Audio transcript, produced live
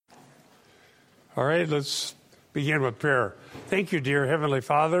All right, let's begin with prayer. Thank you, dear Heavenly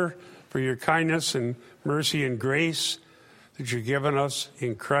Father, for your kindness and mercy and grace that you've given us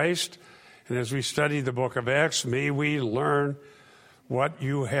in Christ. And as we study the book of Acts, may we learn what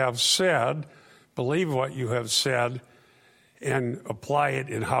you have said, believe what you have said, and apply it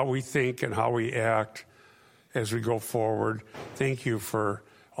in how we think and how we act as we go forward. Thank you for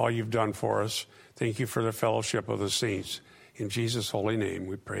all you've done for us. Thank you for the fellowship of the saints. In Jesus' holy name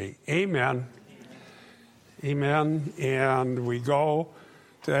we pray. Amen. Amen. And we go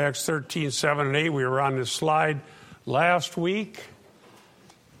to Acts 13, 7 and 8. We were on this slide last week.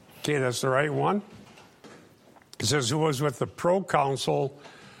 Okay, that's the right one. It says, who was with the proconsul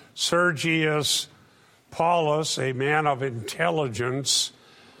Sergius Paulus, a man of intelligence.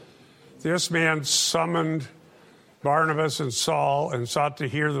 This man summoned Barnabas and Saul and sought to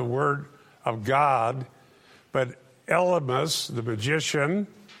hear the word of God. But Elymas, the magician,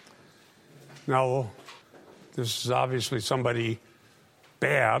 now this is obviously somebody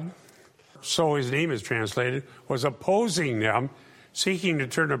bad, so his name is translated, was opposing them, seeking to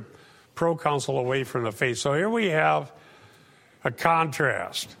turn the proconsul away from the faith. So here we have a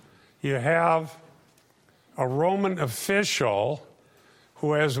contrast. You have a Roman official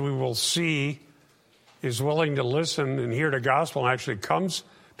who, as we will see, is willing to listen and hear the gospel and actually turns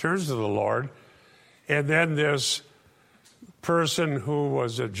to the Lord. And then this person who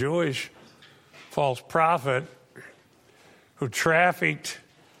was a Jewish false prophet who trafficked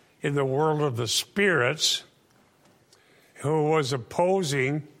in the world of the spirits, who was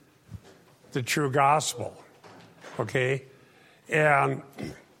opposing the true gospel. Okay? And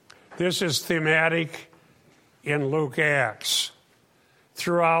this is thematic in Luke Acts.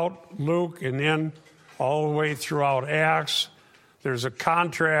 Throughout Luke and then all the way throughout Acts, there's a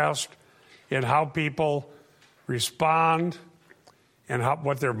contrast in how people respond and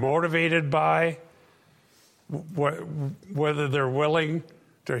what they're motivated by, whether they're willing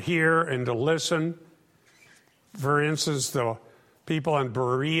to hear and to listen. For instance, the people in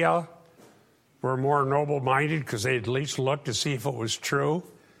Berea were more noble-minded because they at least looked to see if it was true.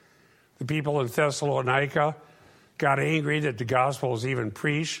 The people in Thessalonica got angry that the gospel was even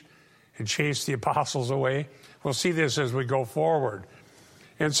preached and chased the apostles away. We'll see this as we go forward.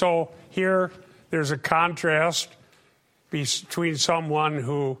 And so here there's a contrast between someone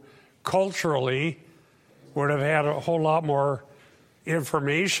who culturally would have had a whole lot more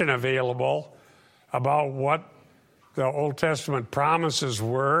information available about what the Old Testament promises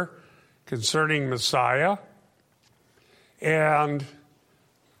were concerning Messiah, and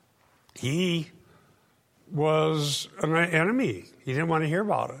he was an enemy. He didn't want to hear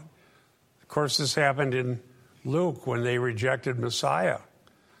about it. Of course, this happened in Luke when they rejected Messiah.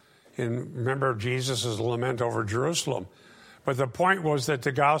 And remember Jesus' lament over Jerusalem. But the point was that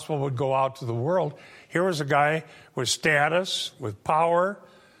the gospel would go out to the world. Here was a guy with status, with power,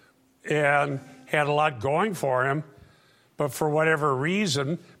 and had a lot going for him. But for whatever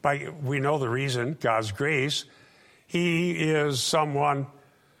reason, we know the reason, God's grace, he is someone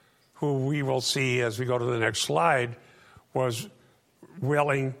who we will see as we go to the next slide, was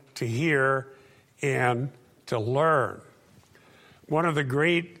willing to hear and to learn. One of the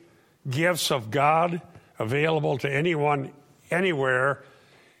great gifts of God available to anyone, anywhere,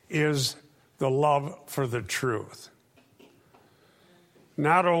 is the love for the truth.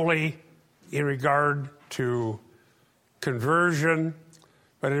 Not only in regard to conversion,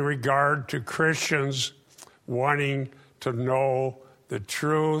 but in regard to Christians wanting to know the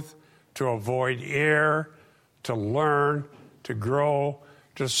truth, to avoid error, to learn, to grow,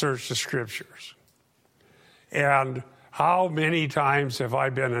 to search the scriptures. And how many times have I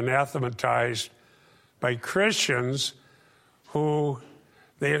been anathematized by Christians who,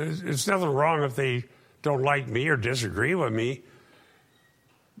 it's nothing wrong if they don't like me or disagree with me,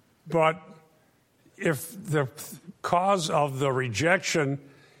 but if the cause of the rejection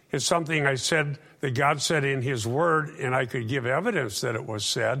is something I said that God said in his word and I could give evidence that it was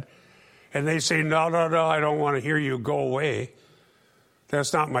said, and they say, no, I don't want to hear you, go away.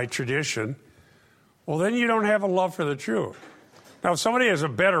 That's not my tradition. Well, then you don't have a love for the truth. Now, if somebody has a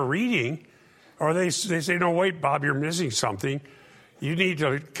better reading, or they say, no, wait, Bob, you're missing something. You need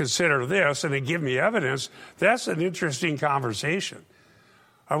to consider this, and they give me evidence. That's an interesting conversation.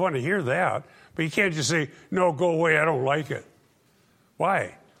 I want to hear that. But you can't just say, no, go away, I don't like it.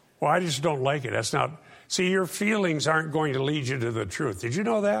 Why? Well, I just don't like it. That's not... See, your feelings aren't going to lead you to the truth. Did you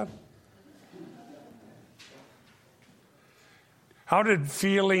know that? How did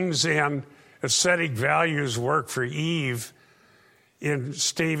feelings and ascetic values work for Eve in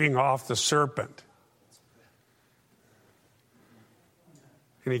staving off the serpent?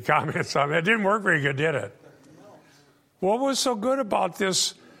 Any comments on that? It didn't work very good, did it? What was so good about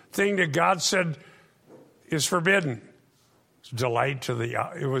this thing that God said is forbidden? It's delight to the,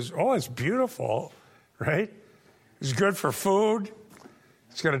 it's beautiful, right? It's good for food.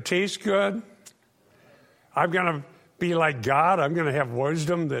 It's going to taste good. I'm going to be like God. I'm going to have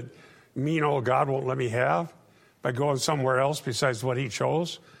wisdom that mean old God won't let me have by going somewhere else besides what he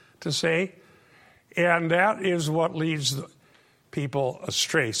chose to say. And that is what leads people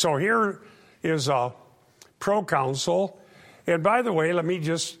astray. So here is a proconsul. And by the way, let me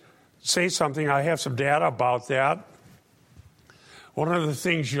just say something. I have some data about that. One of the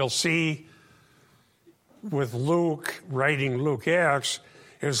things you'll see with Luke, writing Luke Acts,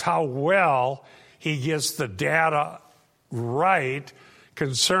 is how well he gets the data right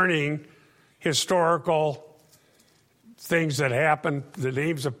concerning historical things that happened, the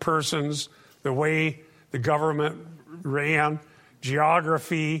names of persons, the way the government ran,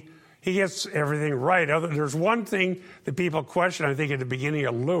 geography. He gets everything right. There's one thing that people question, I think, at the beginning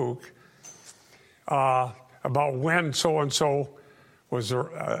of Luke, about when so-and-so was,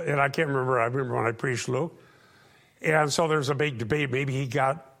 and I can't remember. I remember when I preached Luke. And so there's a big debate. Maybe he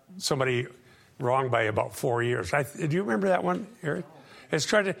got somebody wrong by about 4 years. Do you remember that one, Eric?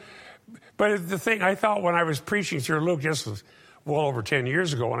 But the thing I thought when I was preaching through Luke, this was well over 10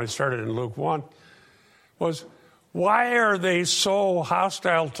 years ago when I started in Luke 1, was why are they so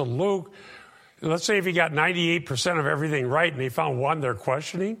hostile to Luke? Let's say if he got 98% of everything right and they found one they're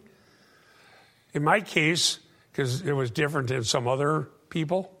questioning. In my case, because it was different than some other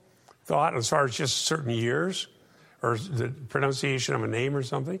people thought as far as just certain years or the pronunciation of a name or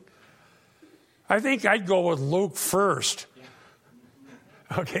something, I think I'd go with Luke first.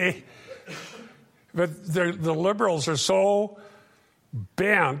 Okay? But the liberals are so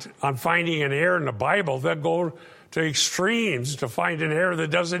bent on finding an error in the Bible, they'll go to extremes to find an error that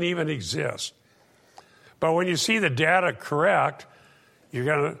doesn't even exist. But when you see the data correct, you're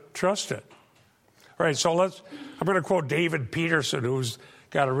going to trust it. All right, so I'm going to quote David Peterson, who's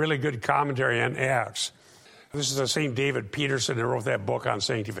got a really good commentary on Acts. This is the same David Peterson who wrote that book on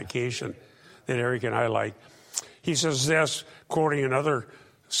sanctification that Eric and I like. He says this, quoting another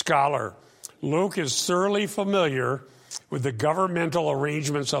scholar, Luke is thoroughly familiar with the governmental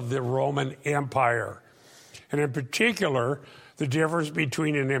arrangements of the Roman Empire, and in particular, the difference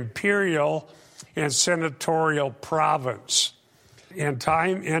between an imperial and senatorial province. And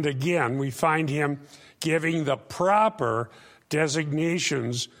time and again, we find him giving the proper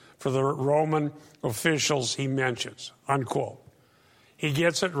designations for the Roman officials he mentions, unquote. He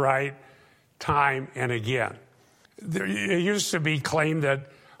gets it right time and again. It used to be claimed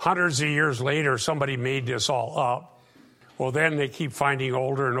that hundreds of years later, somebody made this all up. Well, then they keep finding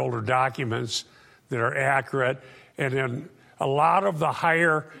older and older documents that are accurate. And then a lot of the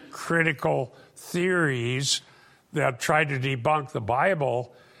higher critical theories that tried to debunk the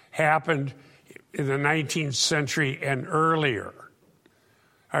Bible happened in the 19th century and earlier.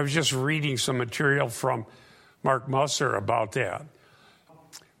 I was just reading some material from Mark Musser about that.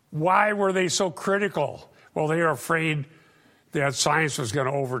 Why were they so critical? Well, they were afraid that science was going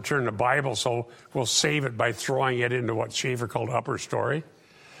to overturn the Bible, so we'll save it by throwing it into what Schaeffer called upper story.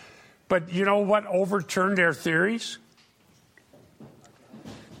 But you know what overturned their theories?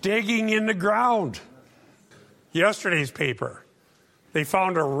 Digging in the ground. Yesterday's paper, they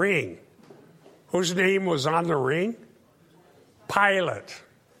found a ring. Whose name was on the ring? Pilate.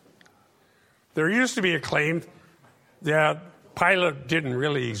 There used to be a claim that Pilate didn't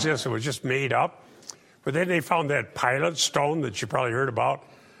really exist. It was just made up. But then they found that Pilate stone that you probably heard about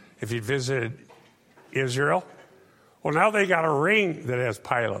if you visited Israel. Well, now they got a ring that has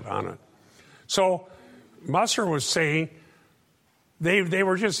Pilate on it. So Musser was saying they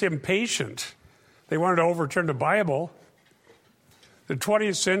were just impatient. They wanted to overturn the Bible. The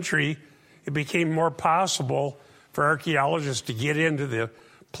 20th century, it became more possible for archaeologists to get into the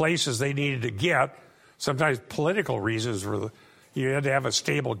places they needed to get. Sometimes political reasons were you had to have a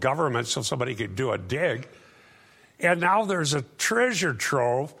stable government so somebody could do a dig. And now there's a treasure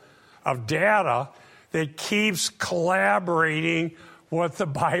trove of data that keeps collaborating what the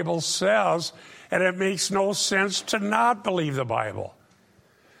Bible says, and it makes no sense to not believe the Bible.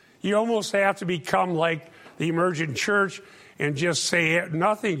 You almost have to become like the emergent church and just say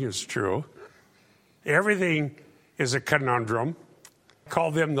nothing is true. Everything is a conundrum.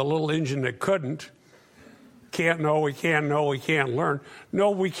 Call them the little engine that couldn't. Can't know, we can't know, we can't learn.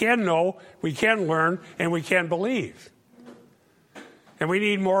 No, we can know, we can learn, and we can believe. And we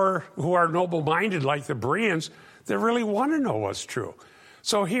need more who are noble-minded like the Bereans that really want to know what's true.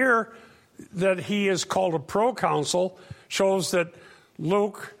 So here, that he is called a proconsul shows that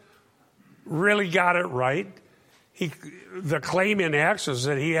Luke really got it right. The claim in Acts is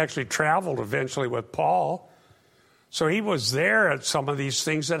that he actually traveled eventually with Paul. So he was there at some of these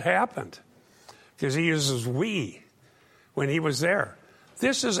things that happened because he uses we when he was there.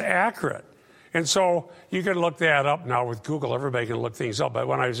 This is accurate. And so you can look that up now with Google. Everybody can look things up. But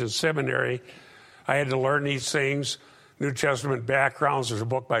when I was in seminary, I had to learn these things, New Testament backgrounds. There's a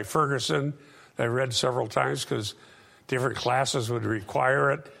book by Ferguson that I read several times because different classes would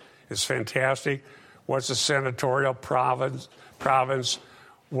require it. It's fantastic. What's a senatorial province?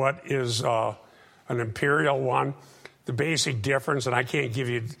 What is an imperial one? The basic difference, and I can't give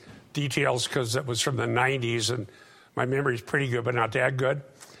you details because it was from the 90s and my memory's pretty good, but not that good.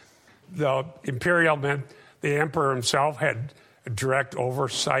 The imperial meant the emperor himself had a direct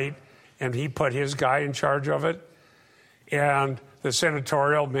oversight, and he put his guy in charge of it. And the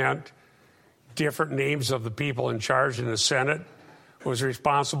senatorial meant different names of the people in charge, and the Senate was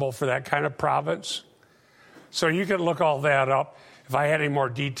responsible for that kind of province. So you can look all that up. If I had any more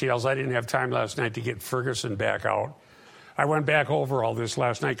details, I didn't have time last night to get Ferguson back out. I went back over all this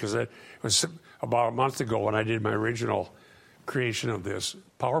last night because it was about a month ago when I did my original creation of this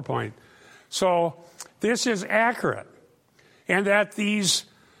PowerPoint. So this is accurate. And that these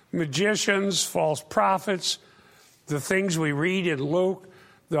magicians, false prophets, the things we read in Luke,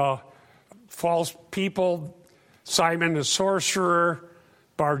 the false people, Simon the sorcerer,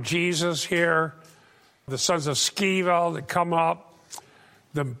 Bar Jesus here, the sons of Sceva that come up,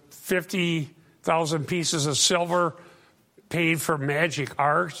 the 50,000 pieces of silver paid for magic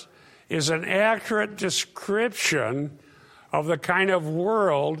arts, is an accurate description of the kind of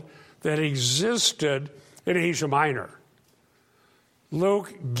world that existed in Asia Minor.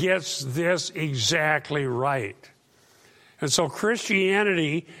 Luke gets this exactly right. And so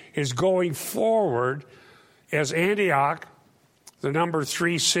Christianity is going forward as Antioch, the number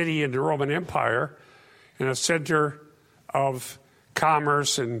 3 city in the Roman Empire, and a center of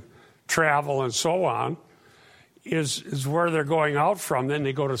commerce and travel and so on, is where they're going out from. Then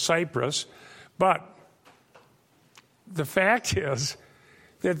they go to Cyprus. But the fact is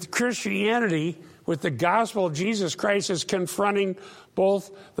that Christianity, with the gospel of Jesus Christ, is confronting both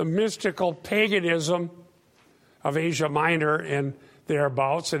the mystical paganism of Asia Minor and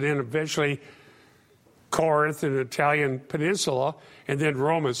thereabouts, and then eventually Corinth and the Italian peninsula, and then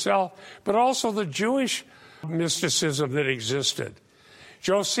Rome itself, but also the Jewish mysticism that existed.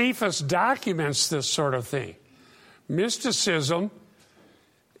 Josephus documents this sort of thing. Mysticism,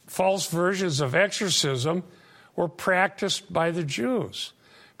 false versions of exorcism, were practiced by the Jews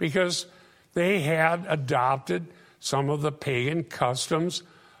because they had adopted some of the pagan customs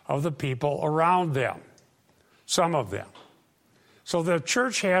of the people around them, some of them. So the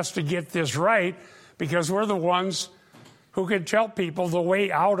church has to get this right because we're the ones who can tell people the way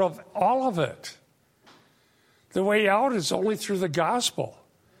out of all of it. The way out is only through the gospel.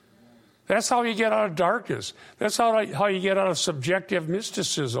 That's how you get out of darkness. That's how you get out of subjective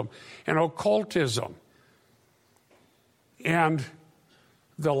mysticism and occultism and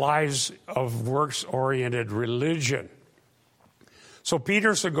the lies of works-oriented religion. So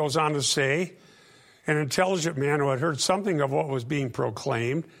Peterson goes on to say, an intelligent man who had heard something of what was being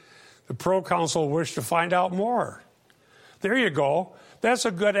proclaimed, the proconsul wished to find out more. There you go. That's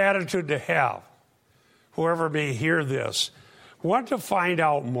a good attitude to have. Whoever may hear this, want to find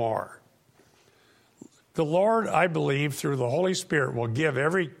out more. The Lord, I believe, through the Holy Spirit, will give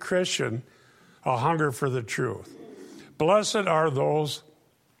every Christian a hunger for the truth. Blessed are those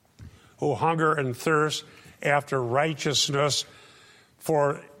who hunger and thirst after righteousness,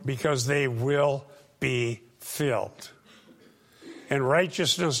 because they will be filled. And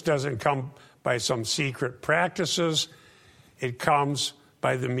righteousness doesn't come by some secret practices. It comes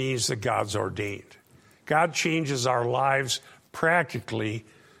by the means that God's ordained. God changes our lives practically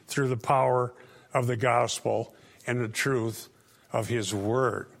through the power of the gospel and the truth of his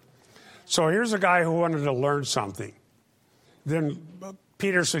word. So here's a guy who wanted to learn something. Then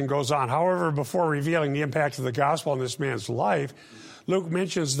Peterson goes on, however, before revealing the impact of the gospel in this man's life, Luke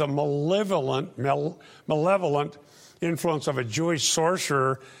mentions the malevolent influence of a Jewish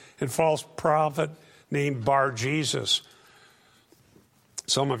sorcerer and false prophet named Bar Jesus.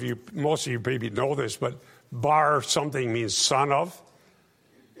 Most of you maybe know this, but Bar something means son of.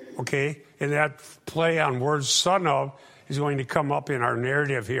 Okay? And that play on words, son of, is going to come up in our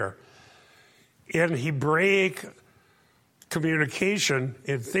narrative here. In Hebraic communication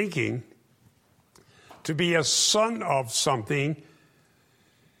and thinking, to be a son of something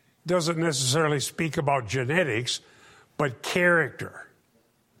doesn't necessarily speak about genetics, but character.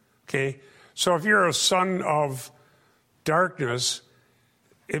 Okay? So if you're a son of darkness,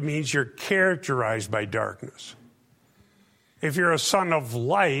 it means you're characterized by darkness. If you're a son of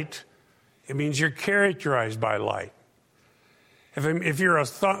light, it means you're characterized by light. If you're a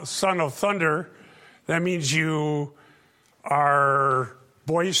son of thunder, that means you are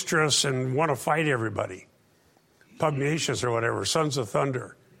boisterous and want to fight everybody. Pugnacious or whatever, sons of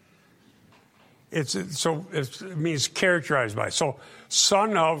thunder. It means characterized by. So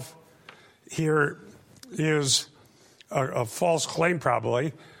son of here is a false claim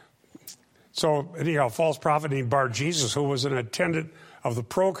probably. So anyhow, a false prophet named Bar-Jesus, who was an attendant of the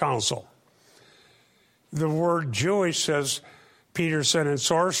proconsul. The word Jewish says Peterson and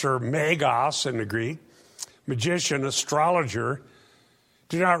sorcerer, magos in the Greek, magician, astrologer,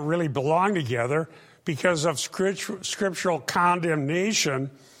 do not really belong together because of scriptural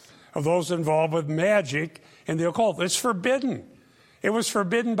condemnation of those involved with magic and the occult. It's forbidden. It was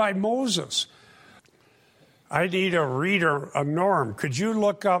forbidden by Moses. I need a reader, a Norm. Could you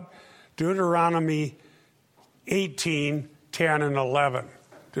look up Deuteronomy 18, 10, and 11?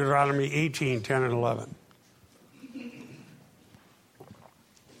 Deuteronomy 18, 10, and 11.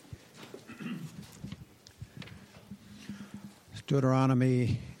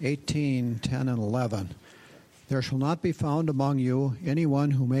 Deuteronomy 18, 10, and 11. There shall not be found among you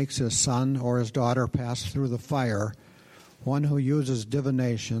anyone who makes his son or his daughter pass through the fire, one who uses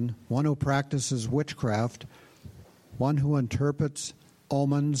divination, one who practices witchcraft, one who interprets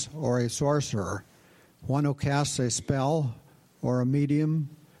omens or a sorcerer, one who casts a spell or a medium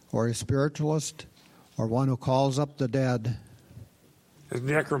or a spiritualist, or one who calls up the dead.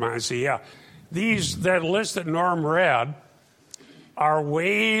 Necromancy, yeah. That list that Norm read are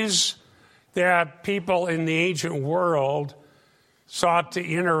ways that people in the ancient world sought to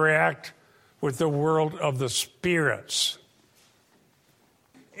interact with the world of the spirits.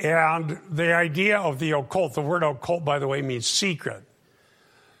 And the idea of the occult, the word occult, by the way, means secret.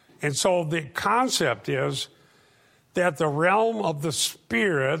 And so the concept is that the realm of the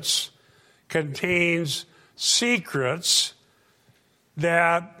spirits contains secrets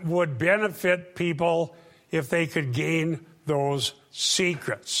that would benefit people if they could gain those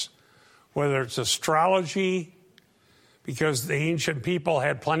secrets. Whether it's astrology, because the ancient people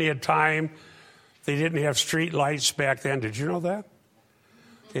had plenty of time. They didn't have street lights back then. Did you know that?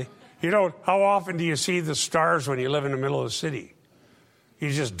 Okay. You know, how often do you see the stars when you live in the middle of the city?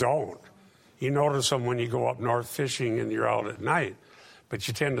 You just don't. You notice them when you go up north fishing and you're out at night, but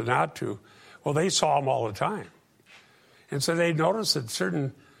you tend to not to. Well, they saw them all the time. And so they noticed that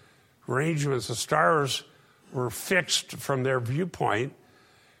certain arrangements of stars were fixed from their viewpoint,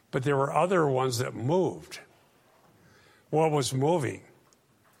 but there were other ones that moved. What was moving?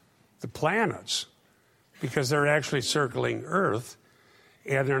 The planets, because they're actually circling Earth,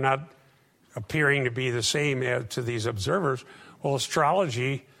 and they're not appearing to be the same as to these observers. Well,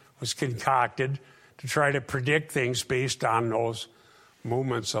 astrology was concocted to try to predict things based on those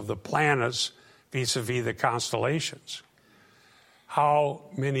movements of the planets vis-a-vis the constellations. How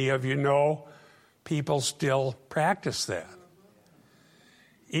many of you know people still practice that?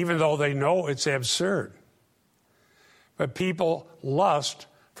 Even though they know it's absurd. But people lust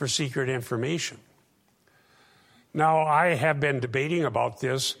for secret information. Now, I have been debating about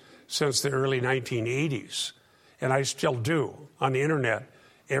this since the early 1980s, and I still do on the internet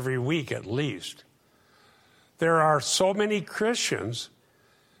every week at least. There are so many Christians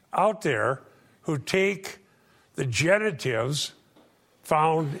out there who take the genitives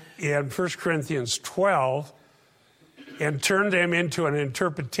found in 1 Corinthians 12 and turn them into an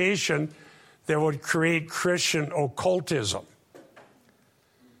interpretation that would create Christian occultism.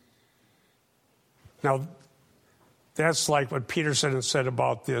 Now, that's like what Peterson had said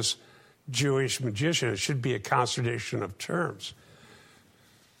about this Jewish magician. It should be a contradiction of terms.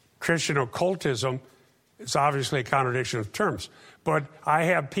 Christian occultism is obviously a contradiction of terms. But I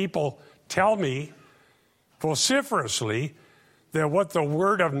have people tell me vociferously that what the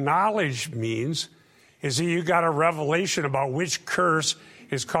word of knowledge means is that you got a revelation about which curse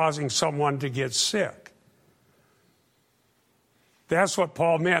is causing someone to get sick. That's what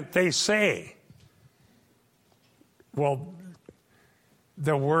Paul meant. They say. Well,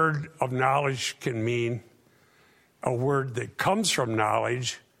 the word of knowledge can mean a word that comes from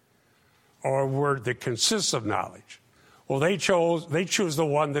knowledge or a word that consists of knowledge. Well, they choose the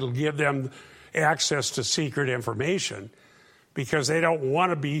one that'll give them access to secret information because they don't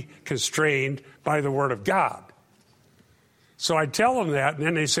want to be constrained by the Word of God. So I tell them that, and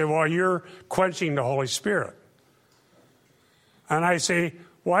then they say, well, you're quenching the Holy Spirit. And I say,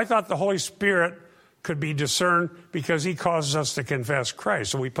 well, I thought the Holy Spirit could be discerned because he causes us to confess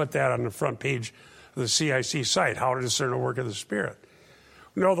Christ. So we put that on the front page of the CIC site, how to discern the work of the Spirit.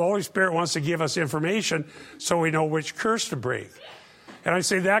 No, the Holy Spirit wants to give us information so we know which curse to break. And I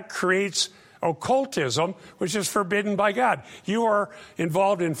say that creates occultism, which is forbidden by God. You are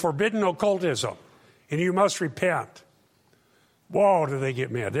involved in forbidden occultism, and you must repent. Whoa, do they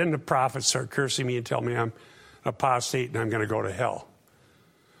get mad. Then the prophets start cursing me and tell me I'm apostate and I'm going to go to hell.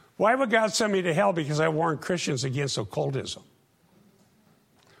 Why would God send me to hell? Because I warn Christians against occultism.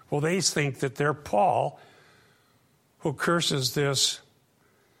 Well, they think that they're Paul, who curses this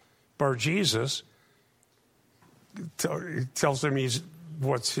Bar Jesus, tells them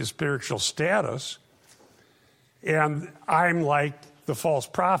what's his spiritual status, and I'm like the false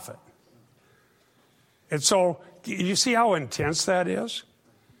prophet. And so you see how intense that is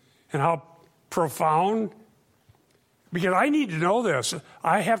and how profound? Because I need to know this.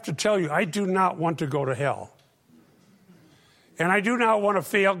 I have to tell you, I do not want to go to hell. And I do not want to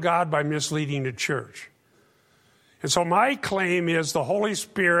fail God by misleading the church. And so my claim is the Holy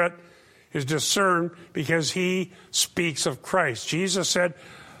Spirit is discerned because he speaks of Christ. Jesus said,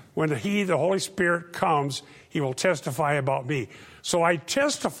 when the Holy Spirit comes, he will testify about me. So I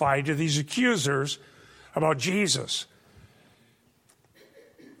testify to these accusers about Jesus.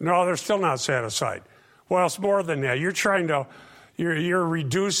 No, they're still not satisfied. Well, it's more than that. You're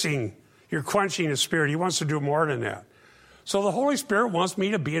reducing, you're quenching the Spirit. He wants to do more than that. So the Holy Spirit wants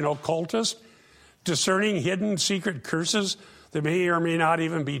me to be an occultist, discerning hidden secret curses that may or may not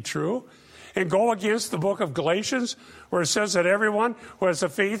even be true, and go against the book of Galatians, where it says that everyone who has the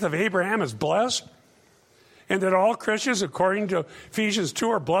faith of Abraham is blessed, and that all Christians, according to Ephesians 2,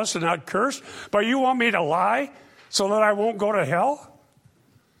 are blessed and not cursed. But you want me to lie so that I won't go to hell?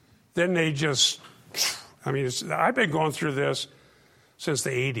 Then they just, I've been going through this since the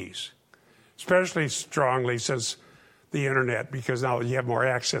 80s, especially strongly since the internet, because now you have more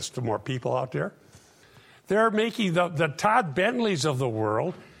access to more people out there. They're making the Todd Bentleys of the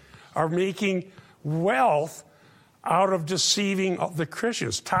world are making wealth out of deceiving the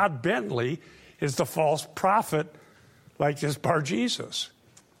Christians. Todd Bentley is the false prophet like this Bar Jesus.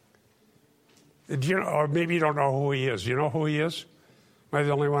 Or maybe you don't know who he is. Do you know who he is? Am I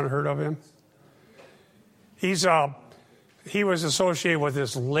the only one who heard of him? He was associated with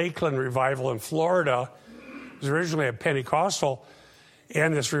this Lakeland revival in Florida. It was originally a Pentecostal,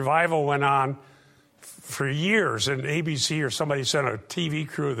 and this revival went on for years, and ABC or somebody sent a TV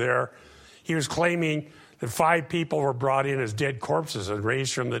crew there. He was claiming that 5 people were brought in as dead corpses and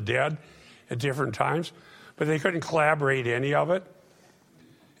raised from the dead at different times, but they couldn't collaborate any of it.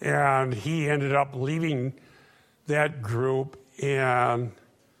 And he ended up leaving that group, and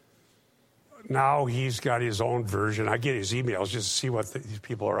now he's got his own version. I get his emails just to see what these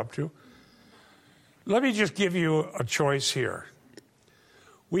people are up to. Let me just give you a choice here.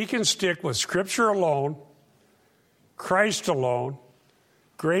 We can stick with Scripture alone, Christ alone,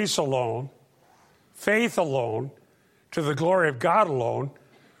 grace alone, faith alone, to the glory of God alone,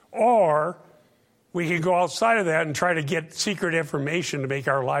 or we can go outside of that and try to get secret information to make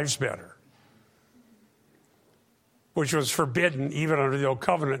our lives better, which was forbidden even under the Old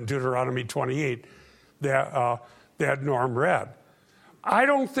Covenant in Deuteronomy 28 that Norm read. I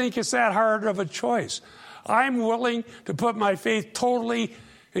don't think it's that hard of a choice. I'm willing to put my faith totally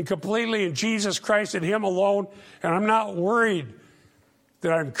and completely in Jesus Christ and him alone, and I'm not worried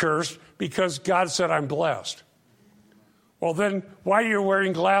that I'm cursed because God said I'm blessed. Well, then why are you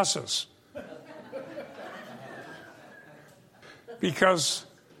wearing glasses? Because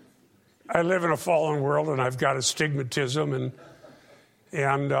I live in a fallen world and I've got astigmatism and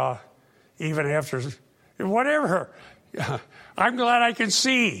even after whatever, I'm glad I can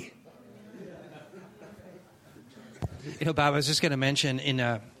see. Bob, I was just going to mention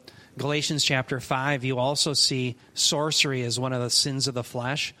in Galatians chapter 5, you also see sorcery as one of the sins of the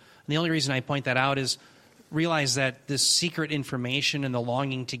flesh. And the only reason I point that out is realize that this secret information and the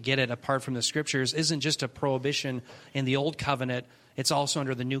longing to get it apart from the Scriptures isn't just a prohibition in the Old Covenant. It's also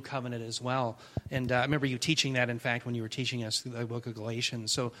under the New Covenant as well. And I remember you teaching that, in fact, when you were teaching us the book of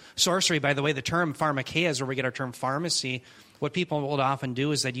Galatians. So sorcery, by the way, the term pharmakeia is where we get our term pharmacy. What people would often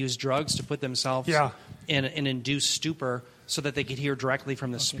do is they'd use drugs to put themselves in an induced stupor so that they could hear directly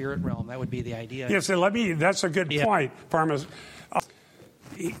from the spirit realm. That would be the idea. Yes, that's a good point, Parmas.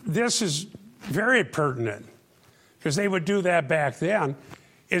 This is very pertinent because they would do that back then.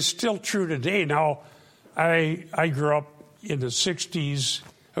 It's still true today. Now, I grew up in the 60s.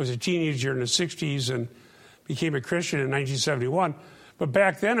 I was a teenager in the 60s and became a Christian in 1971. But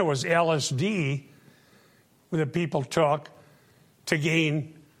back then it was LSD that people took to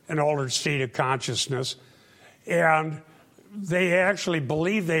gain an altered state of consciousness. And they actually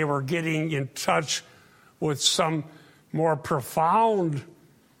believed they were getting in touch with some more profound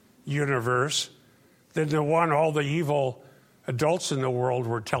universe than the one all the evil adults in the world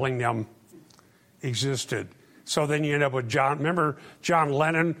were telling them existed. So then you end up with John. Remember John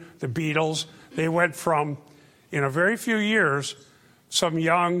Lennon, the Beatles? They went from, in a very few years, some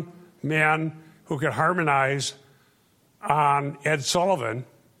young men who could harmonize on Ed Sullivan.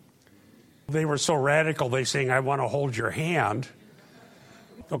 They were so radical, they sang, "I want to hold your hand."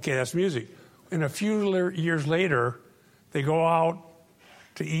 Okay, that's music. And a few years later, they go out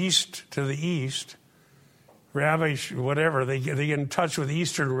to the east, ravish, whatever. They get in touch with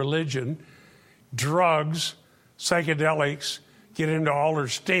Eastern religion, drugs, psychedelics, get into altered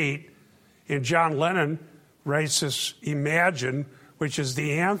state. And John Lennon writes this Imagine, which is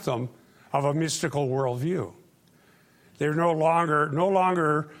the anthem of a mystical worldview. They're no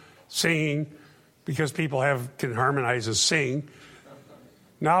longer singing because people can harmonize and sing.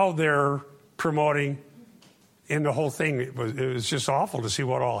 Now they're promoting, and the whole thing, it was just awful to see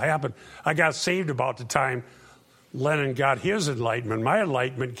what all happened. I got saved about the time Lennon got his enlightenment. My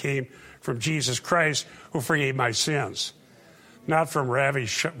enlightenment came from Jesus Christ, who forgave my sins, not from Ravi.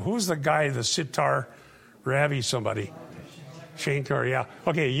 Who's the guy, the sitar? Ravi somebody. Shankar, yeah.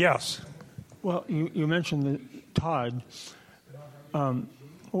 Okay, yes. Well, you mentioned Todd.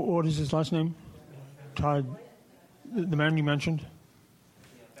 What is his last name? Todd, the man you mentioned?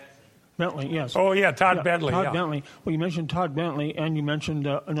 Bentley, yes. Oh, yeah, Todd Bentley. Todd Bentley. Well, you mentioned Todd Bentley, and you mentioned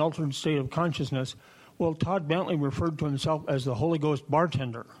an altered state of consciousness. Well, Todd Bentley referred to himself as the Holy Ghost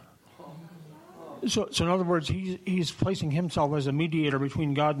bartender. So in other words, he's placing himself as a mediator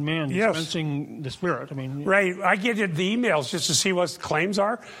between God and man, dispensing the Spirit. I mean, right. I get the emails just to see what the claims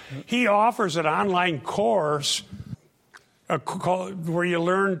are. He offers an online course where you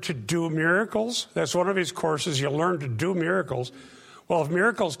learn to do miracles. That's one of his courses. You learn to do miracles. Well, if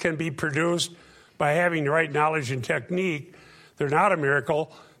miracles can be produced by having the right knowledge and technique, they're not a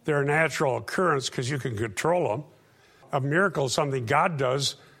miracle. They're a natural occurrence because you can control them. A miracle is something God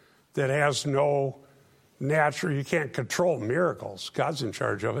does that has no natural, you can't control miracles. God's in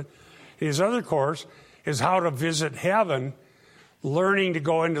charge of it. His other course is how to visit heaven, learning to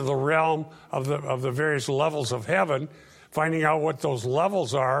go into the realm of the various levels of heaven, finding out what those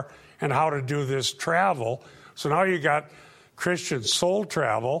levels are and how to do this travel. So now you got Christian soul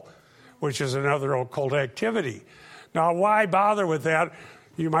travel, which is another occult activity. Now, why bother with that?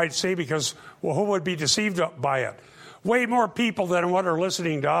 You might say because, well, who would be deceived by it? Way more people than what are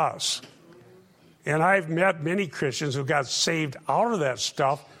listening to us. And I've met many Christians who got saved out of that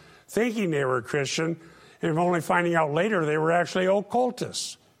stuff thinking they were Christian and only finding out later they were actually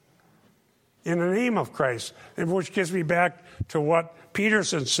occultists in the name of Christ. And which gets me back to what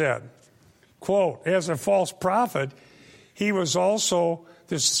Peterson said. Quote, as a false prophet, he was also,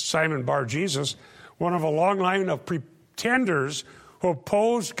 this Simon Bar-Jesus, one of a long line of pretenders who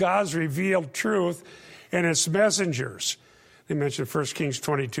opposed God's revealed truth and its messengers. They mentioned 1 Kings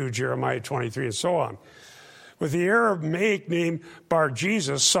 22, Jeremiah 23, and so on. With the Arab make named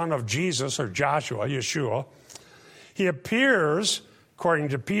Bar-Jesus, son of Jesus, or Joshua, Yeshua, he appears, according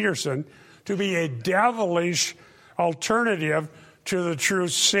to Peterson, to be a devilish alternative to the true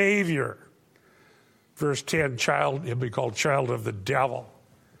Savior. Verse 10, he'll be called child of the devil.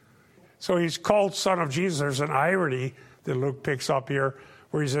 So he's called son of Jesus. There's an irony that Luke picks up here,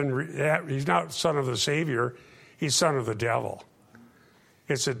 where he's not son of the Savior, he's son of the devil.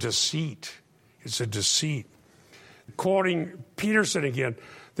 It's a deceit. It's a deceit. Quoting Peterson again,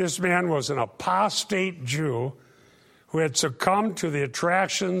 this man was an apostate Jew who had succumbed to the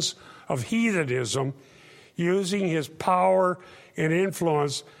attractions of heathenism, using his power and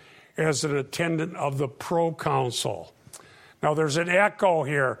influence as an attendant of the proconsul. Now there's an echo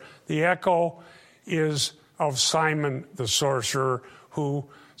here. The echo is of Simon the sorcerer, who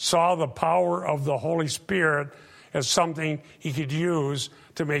saw the power of the Holy Spirit as something he could use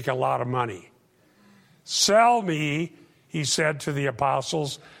to make a lot of money. Sell me, he said to the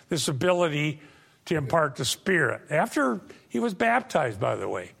apostles, this ability to impart the Spirit. After he was baptized, by the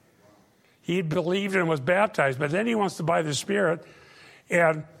way. He believed and was baptized, but then he wants to buy the Spirit.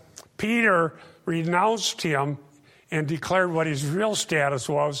 And Peter renounced him and declared what his real status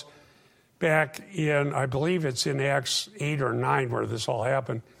was back in, I believe it's in Acts 8 or 9 where this all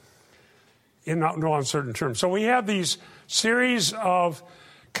happened, in no uncertain terms. So we have these series of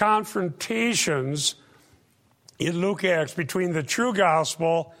confrontations in Luke Acts between the true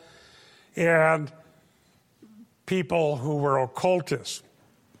gospel and people who were occultists.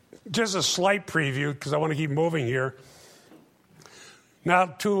 Just a slight preview, because I want to keep moving here.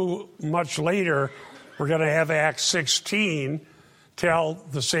 Not too much later, we're going to have Acts 16 tell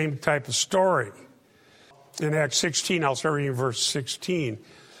the same type of story. In Acts 16, I'll start reading verse 16.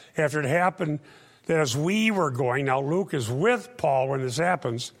 after it happened that as we were going, now Luke is with Paul when this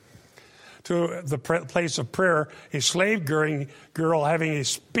happens, to the place of prayer, a slave girl having a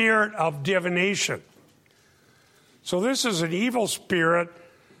spirit of divination. So this is an evil spirit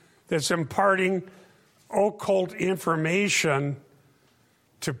that's imparting occult information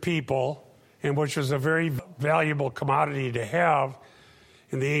to people, and which is a very valuable commodity to have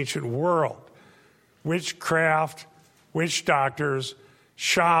in the ancient world. Witchcraft, witch doctors,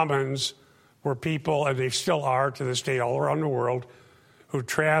 shamans were people, and they still are to this day all around the world, who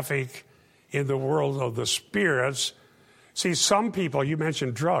traffic in the world of the spirits. See, some people, you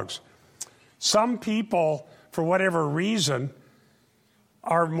mentioned drugs, some people, for whatever reason,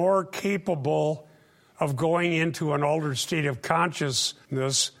 are more capable of going into an altered state of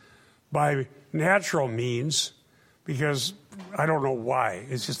consciousness by natural means, because I don't know why.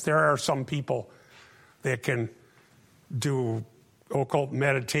 It's just there are some people that can do occult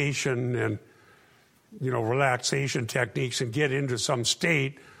meditation and, relaxation techniques and get into some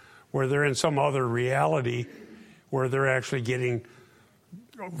state where they're in some other reality where they're actually getting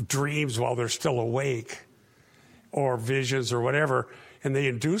dreams while they're still awake, or visions or whatever, and they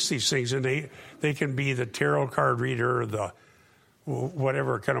induce these things, and they can be the tarot card reader or the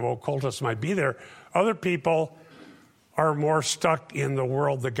whatever kind of occultist might be there. Other people are more stuck in the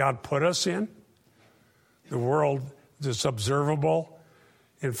world that God put us in, the world that's observable,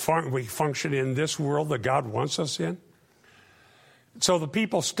 and we function in this world that God wants us in. So the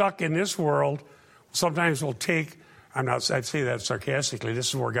people stuck in this world sometimes will take, I'd say that sarcastically, this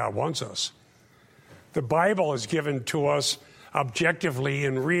is where God wants us. The Bible is given to us objectively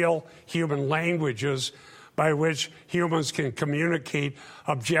in real human languages by which humans can communicate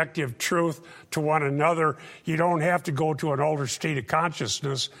objective truth to one another. You don't have to go to an altered state of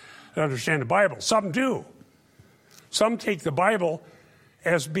consciousness to understand the Bible. Some do. Some take the Bible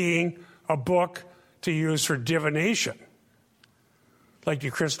as being a book to use for divination, like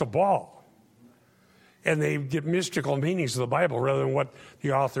the crystal ball. And they get mystical meanings of the Bible rather than what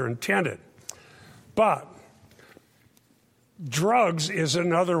the author intended. But drugs is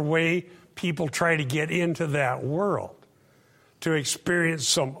another way people try to get into that world, to experience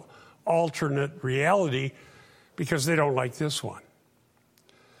some alternate reality because they don't like this one.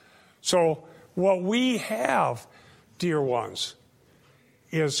 So what we have, dear ones,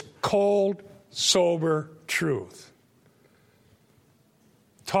 is cold, sober truth,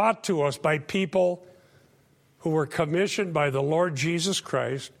 taught to us by people who were commissioned by the Lord Jesus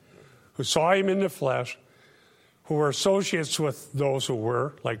Christ, who saw him in the flesh, who were associates with those who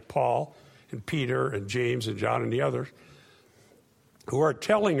were, like Paul and Peter and James and John and the others, who are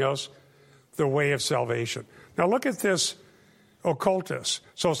telling us the way of salvation. Now look at this occultist.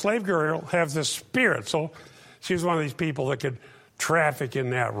 So slave girl has this spirit. So she's one of these people that could traffic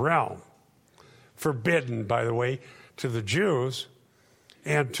in that realm. Forbidden, by the way, to the Jews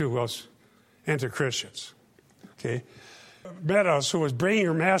and to us and to Christians. Okay? Meadows, who was bringing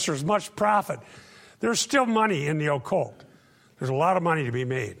her masters much profit. There's still money in the occult. There's a lot of money to be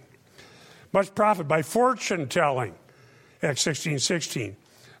made. Much profit by fortune telling, Acts 16:16.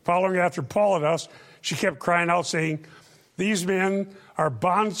 Following after Paul and us, she kept crying out, saying, "These men are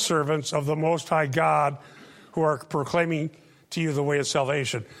bondservants of the Most High God, who are proclaiming to you the way of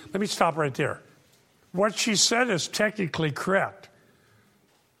salvation." Let me stop right there. What she said is technically correct,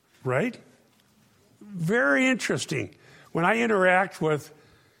 right? Very interesting. When I interact with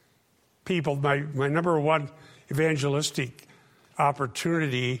people, my number one evangelistic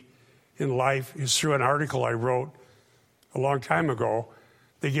opportunity in life is through an article I wrote a long time ago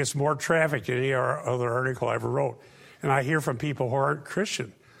that gets more traffic than any other article I ever wrote. And I hear from people who aren't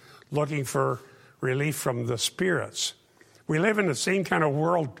Christian looking for relief from the spirits. We live in the same kind of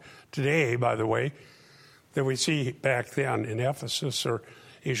world today, by the way, that we see back then in Ephesus or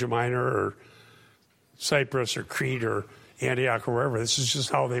Asia Minor or Cyprus or Crete or Antioch or wherever. This is just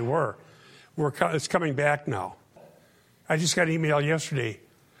how they were. It's coming back now. I just got an email yesterday.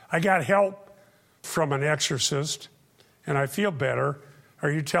 I got help from an exorcist, and I feel better. Are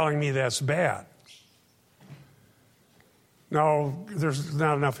you telling me that's bad? No, there's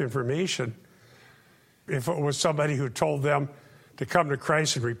not enough information. If it was somebody who told them to come to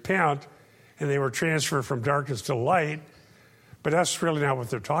Christ and repent, and they were transferred from darkness to light, but that's really not what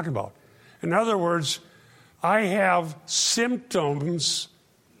they're talking about. In other words, I have symptoms,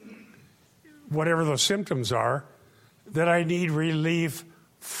 whatever those symptoms are, that I need relief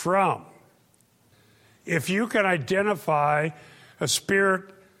from. If you can identify a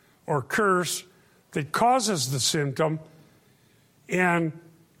spirit or curse that causes the symptom and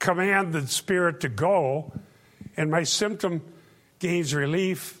command the spirit to go, and my symptom gains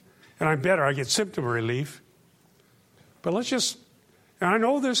relief, and I'm better. I get symptom relief. But and I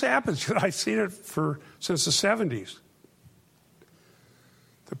know this happens because I've seen it since the 70s.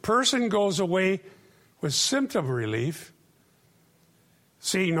 The person goes away with symptom relief,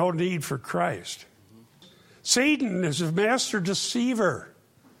 seeing no need for Christ. Satan is a master deceiver.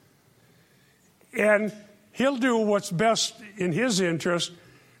 And he'll do what's best in his interest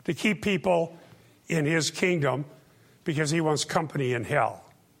to keep people in his kingdom because he wants company in hell.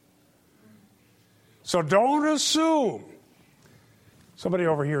 So don't assume. Somebody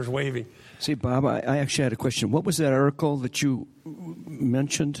over here is waving. See, Bob, I actually had a question. What was that article that you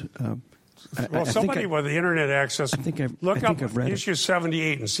mentioned? Somebody with the internet access, look up I've read issue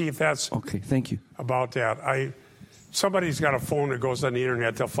 78 and see if that's okay. Thank you. About that. Somebody's got a phone that goes on the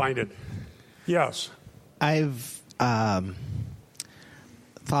internet. They'll find it. Yes. I've thought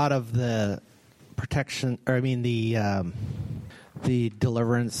of the the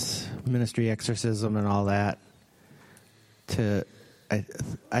deliverance ministry, exorcism, and all that.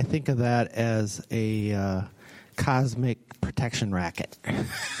 I think of that as a cosmic protection racket.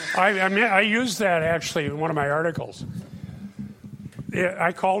 I used that actually in one of my articles.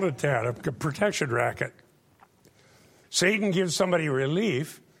 I called it that, a protection racket. Satan gives somebody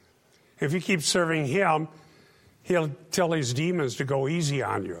relief. If you keep serving him, he'll tell his demons to go easy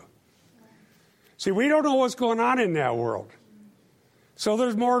on you. See, we don't know what's going on in that world. So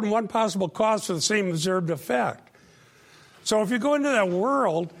there's more than one possible cause for the same observed effect. So if you go into that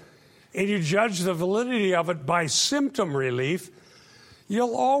world and you judge the validity of it by symptom relief,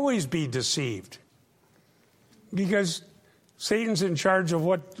 you'll always be deceived because Satan's in charge of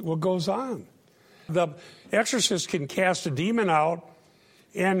what goes on. The exorcist can cast a demon out,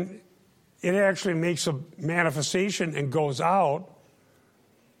 and it actually makes a manifestation and goes out,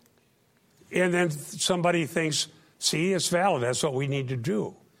 and then somebody thinks, see, it's valid. That's what we need to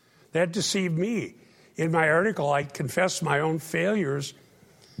do. That deceived me. In my article, I confessed my own failures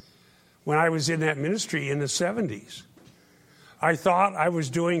when I was in that ministry in the 70s. I thought I was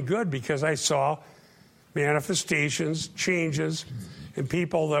doing good because I saw manifestations, changes, and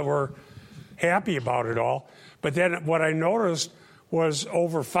people that were happy about it all. But then what I noticed was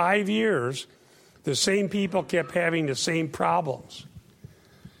over 5 years, the same people kept having the same problems.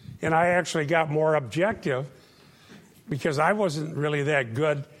 And I actually got more objective because I wasn't really that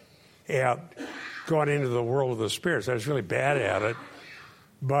good at going into the world of the spirits. I was really bad at it.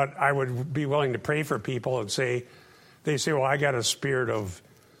 But I would be willing to pray for people and they say, well, I got a spirit of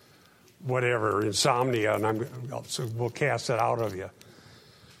whatever, insomnia, and so we'll cast it out of you.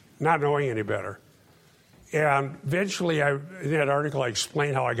 Not knowing any better. And eventually, in that article, I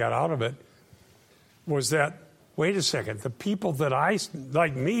explained how I got out of it, was that, wait a second, the people that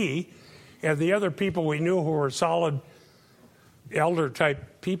like me, and the other people we knew who were solid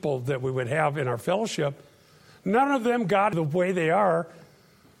elder-type people that we would have in our fellowship, none of them got the way they are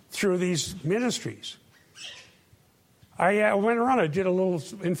through these ministries. I went around, I did a little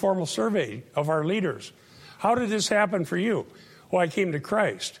informal survey of our leaders. How did this happen for you? Well, I came to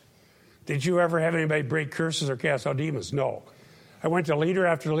Christ. Did you ever have anybody break curses or cast out demons? No. I went to leader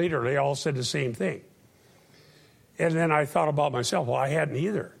after leader. They all said the same thing. And then I thought about myself, well, I hadn't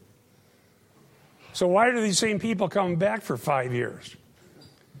either. So why are these same people coming back for 5 years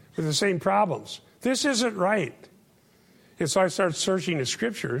with the same problems? This isn't right. And so I started searching the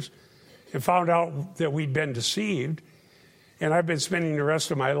scriptures and found out that we'd been deceived. And I've been spending the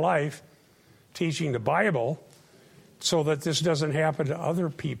rest of my life teaching the Bible so that this doesn't happen to other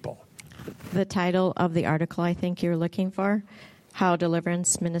people. The title of the article I think you're looking for, How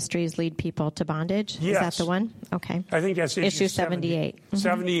Deliverance Ministries Lead People to Bondage. Yes. Is that the one? Okay. I think that's issue 78.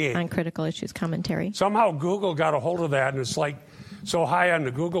 78. On Critical Issues Commentary. Somehow Google got a hold of that, and it's like so high on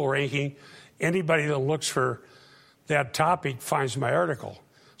the Google ranking, anybody that looks for that topic finds my article.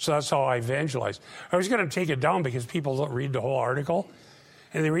 So that's how I evangelize. I was going to take it down because people don't read the whole article,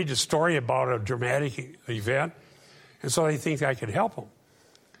 and they read the story about a dramatic event, and so they think I could help them.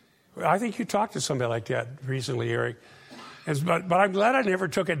 I think you talked to somebody like that recently, Eric. But I'm glad I never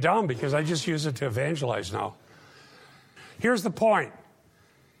took it down because I just use it to evangelize now. Here's the point.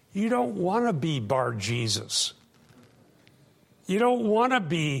 You don't want to be Bar Jesus. You don't want to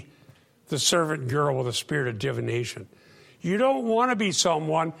be the servant girl with a spirit of divination. You don't want to be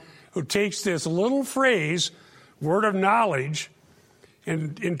someone who takes this little phrase, word of knowledge,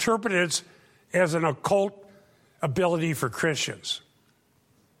 and interprets it as an occult ability for Christians.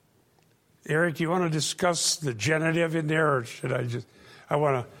 Eric, do you want to discuss the genitive in there, or should I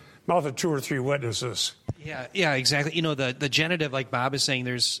want to mouth of 2 or 3 witnesses. Yeah, exactly. You know, the genitive, like Bob is saying,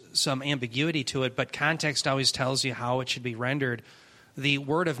 there's some ambiguity to it, but context always tells you how it should be rendered. the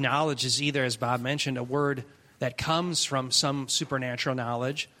word of knowledge is either, as Bob mentioned, a word that comes from some supernatural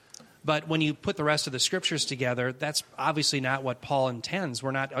knowledge. But when you put the rest of the scriptures together, that's obviously not what Paul intends.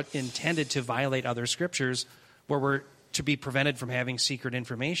 We're not intended to violate other scriptures where we're to be prevented from having secret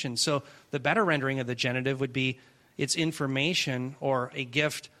information. So the better rendering of the genitive would be it's information or a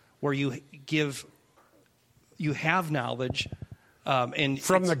gift where you have knowledge and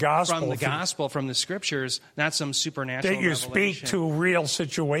from the gospel, from the scriptures, not some supernatural that you revelation. speak to real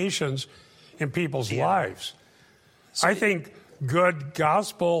situations in people's lives. So I think good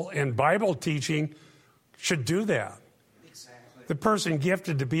gospel and Bible teaching should do that. Exactly. The person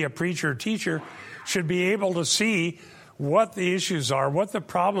gifted to be a preacher or teacher should be able to see what the issues are, what the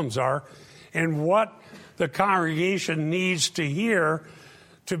problems are, and what the congregation needs to hear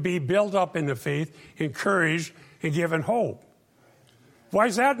to be built up in the faith, encouraged, and given hope. Why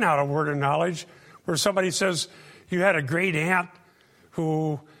is that not a word of knowledge where somebody says you had a great aunt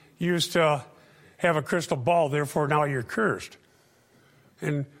who used to have a crystal ball, therefore now you're cursed?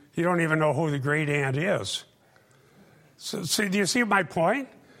 And you don't even know who the great aunt is. So do you see my point?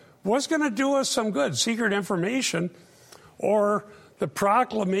 What's going to do us some good? Secret information or the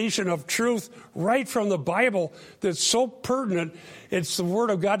proclamation of truth right from the Bible that's so pertinent. It's the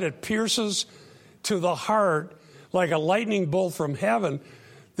Word of God that pierces to the heart like a lightning bolt from heaven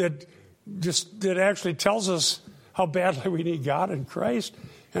that actually tells us how badly we need God and Christ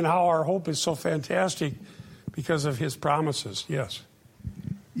and how our hope is so fantastic because of His promises. Yes.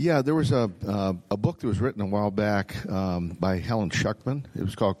 Yeah, there was a book that was written a while back by Helen Schuckman. It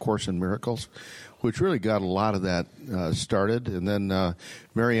was called Course in Miracles, which really got a lot of that started. And then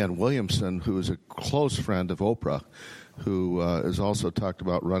Marianne Williamson, who is a close friend of Oprah, who has also talked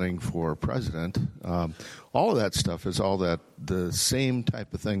about running for president. All of that stuff is all that the same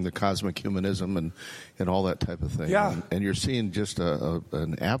type of thing, the cosmic humanism and all that type of thing. Yeah. And you're seeing just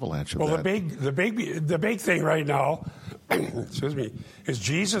an avalanche of that. Well, the big thing right now, excuse me, is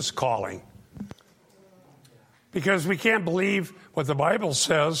Jesus calling. Because we can't believe what the Bible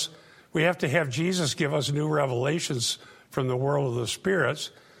says. We have to have Jesus give us new revelations from the world of the spirits.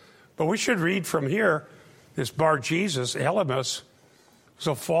 But we should read from here, this Bar Jesus, Elymas, was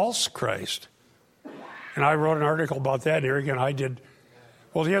a false Christ. And I wrote an article about that, Eric, and I did.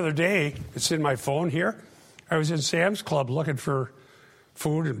 Well, the other day, it's in my phone here, I was in Sam's Club looking for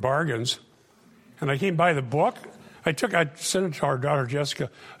food and bargains, and I came by the book. I sent it to our daughter,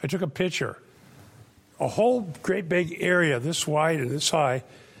 Jessica. I took a picture. A whole great big area, this wide and this high,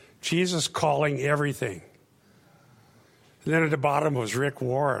 Jesus calling everything. And then at the bottom was Rick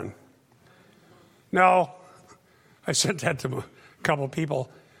Warren. Now, I sent that to a couple of people.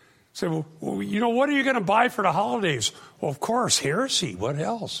 I said, well, what are you going to buy for the holidays? Well, of course, heresy. What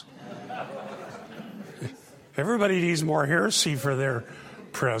else? Everybody needs more heresy for their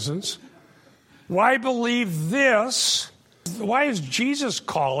presents. Why believe this? Why is Jesus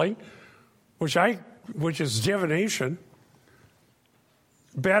calling, which is divination,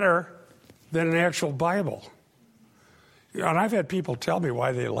 better than an actual Bible? And I've had people tell me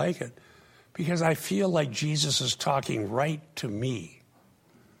why they like it. Because I feel like Jesus is talking right to me.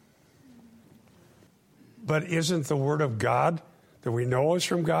 But isn't the Word of God that we know is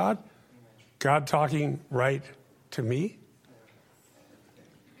from God, God talking right to me?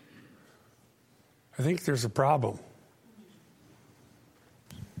 I think there's a problem.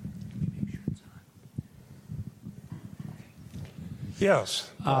 Yes.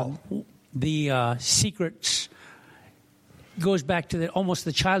 The secrets goes back to almost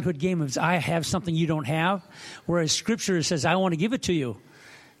the childhood game of I have something you don't have, whereas Scripture says I want to give it to you.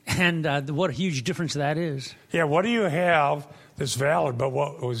 And what a huge difference that is. Yeah, what do you have that's valid but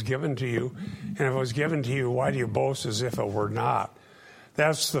what was given to you? And if it was given to you, why do you boast as if it were not?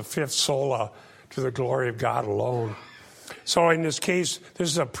 That's the fifth sola to the glory of God alone. So in this case, this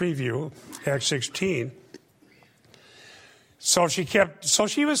is a preview, Acts 16. So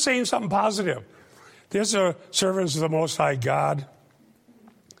she was saying something positive. There's a servants of the Most High God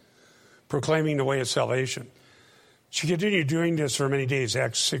proclaiming the way of salvation. She continued doing this for many days,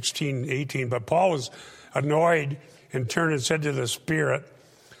 Acts 16, 18. But Paul was annoyed and turned and said to the Spirit,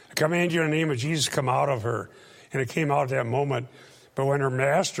 I command you in the name of Jesus, come out of her. And it came out at that moment. But when her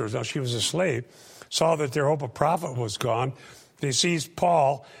masters, now she was a slave, saw that their hope of profit was gone, they seized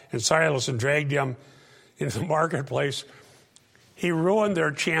Paul and Silas and dragged them into the marketplace. He ruined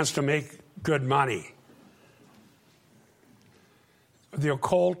their chance to make good money. The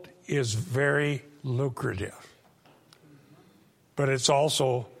occult is very lucrative, but it's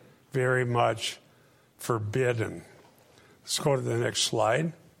also very much forbidden. Let's go to the next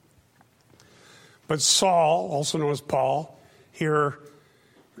slide. But Saul, also known as Paul, Here,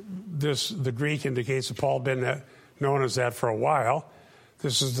 the Greek indicates that Paul had been known as that for a while.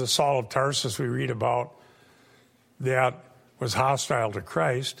 This is the Saul of Tarsus we read about that was hostile to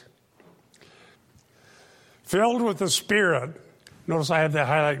Christ. Filled with the Spirit. Notice I have that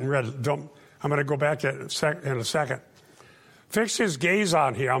highlight in red. I'm going to go back to it in a second. Fixed his gaze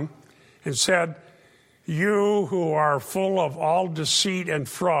on him and said, "You who are full of all deceit and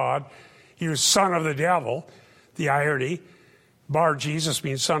fraud, you son of the devil." The irony, Bar Jesus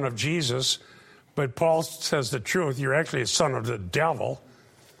means son of Jesus, but Paul says the truth. You're actually a son of the devil.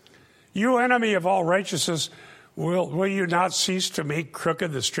 "You enemy of all righteousness, will you not cease to make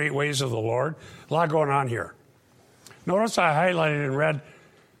crooked the straight ways of the Lord?" A lot going on here. Notice I highlighted in red,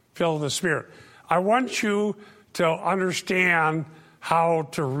 filled with the Spirit. I want you to understand how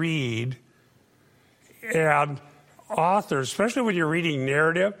to read, and authors, especially when you're reading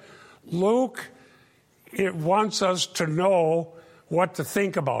narrative, Luke, it wants us to know what to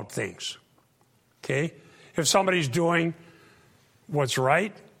think about things. Okay? If somebody's doing what's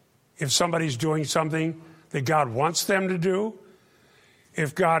right, if somebody's doing something that God wants them to do,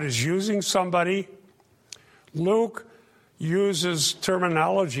 if God is using somebody, Luke uses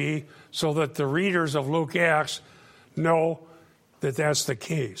terminology so that the readers of Luke Acts know that that's the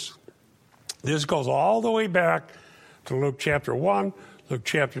case. This goes all the way back to Luke chapter 1, Luke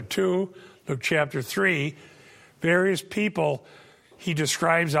chapter 2, Luke chapter 3. Various people he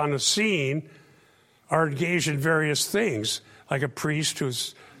describes on the scene are engaged in various things, like a priest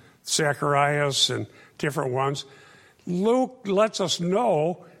who's Zacharias and different ones. Luke lets us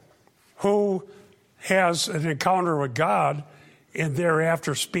know who has an encounter with God and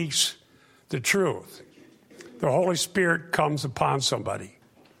thereafter speaks the truth. The Holy Spirit comes upon somebody.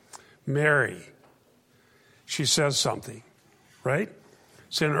 Mary, she says something, right?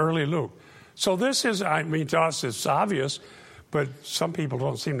 It's in early Luke. So this is, I mean, to us it's obvious, but some people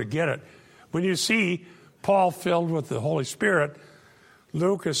don't seem to get it. When you see Paul filled with the Holy Spirit,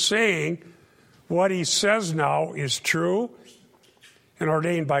 Luke is saying what he says now is true and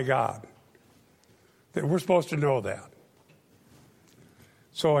ordained by God. That we're supposed to know that.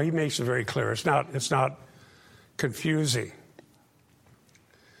 So he makes it very clear. It's not confusing.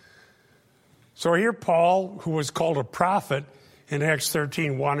 So here Paul, who was called a prophet in Acts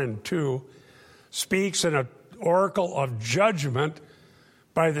 13, 1 and 2, speaks in an oracle of judgment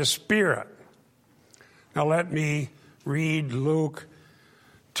by the Spirit. Now let me read Luke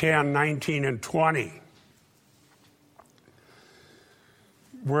 10, 19, and 20,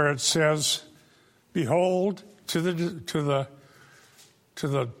 where it says, "Behold, to the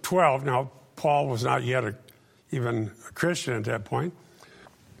 12." Now, Paul was not yet even a Christian at that point.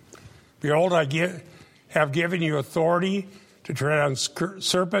 "Behold, I have given you authority to tread on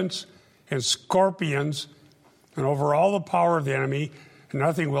serpents and scorpions and over all the power of the enemy, and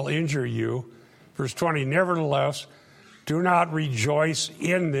nothing will injure you." Verse 20, "Nevertheless, do not rejoice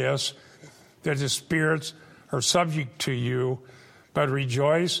in this, that the spirits are subject to you, but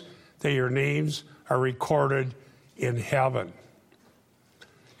rejoice that your names are recorded in heaven."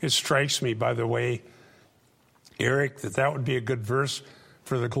 It strikes me, by the way, Eric, that would be a good verse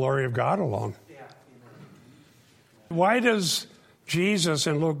for the glory of God alone. Yeah. Why does Jesus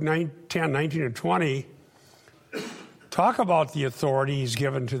in Luke 10, 19, and 20 talk about the authority he's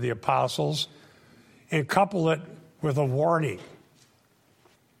given to the apostles and couple it with a warning?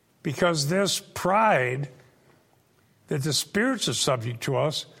 Because this pride that the spirits are subject to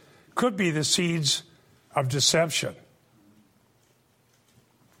us could be the seeds of deception.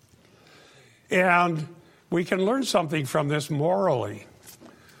 And we can learn something from this morally.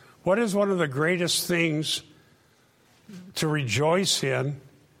 What is one of the greatest things to rejoice in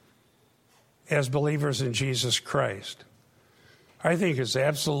as believers in Jesus Christ? I think it's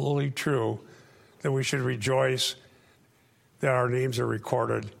absolutely true that we should rejoice that our names are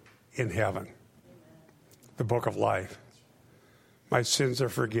recorded in heaven, the book of life. My sins are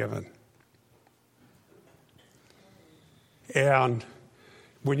forgiven. And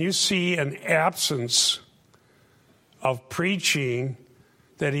when you see an absence of preaching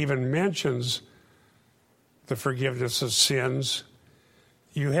that even mentions the forgiveness of sins,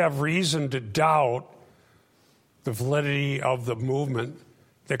 you have reason to doubt the validity of the movement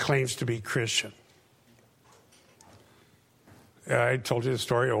that claims to be Christian. I told you the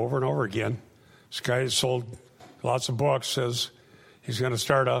story over and over again. This guy has sold lots of books, says he's going to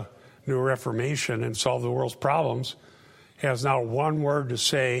start a new reformation and solve the world's problems, has not one word to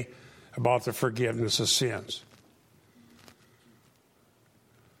say about the forgiveness of sins.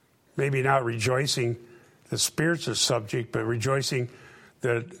 Maybe not rejoicing the spirits are subject, but rejoicing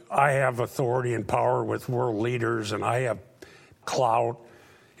that I have authority and power with world leaders and I have clout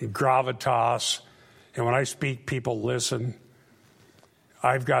and gravitas. And when I speak, people listen.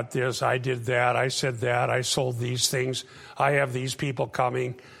 I've got this, I did that, I said that, I sold these things, I have these people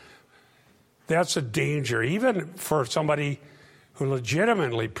coming. That's a danger. Even for somebody who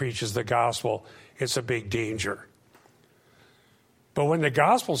legitimately preaches the gospel, it's a big danger. But when the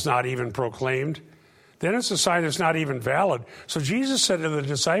gospel's not even proclaimed, then it's a sign it's not even valid. So Jesus said to the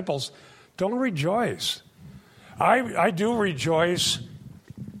disciples, don't rejoice. I do rejoice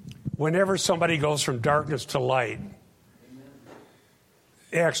whenever somebody goes from darkness to light.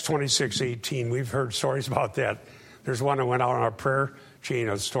 Acts 26:18, we've heard stories about that. There's one that went out on our prayer chain,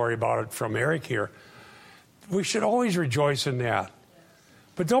 a story about it from Eric here. We should always rejoice in that.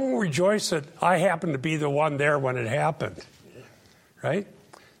 But don't rejoice that I happened to be the one there when it happened. Right?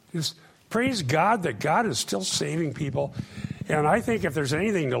 Just praise God that God is still saving people. And I think if there's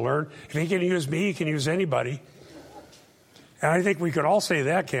anything to learn, if he can use me, he can use anybody. And I think we could all say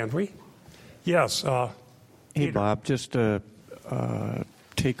that, can't we? Yes. Hey, Peter. Bob, just to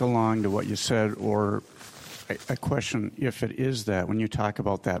take along to what you said, or a question, if it is that, when you talk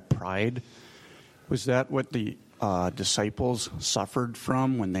about that pride, was that what the disciples suffered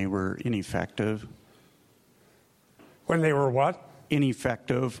from when they were ineffective? When they were what?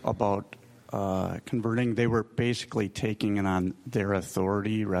 Ineffective about converting. They were basically taking it on their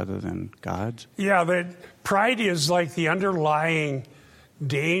authority rather than God's. Yeah, pride is like the underlying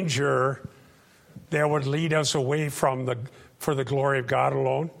danger that would lead us away from for the glory of God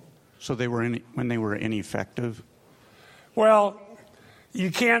alone. So they were when they were ineffective? Well, you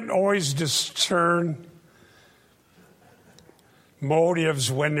can't always discern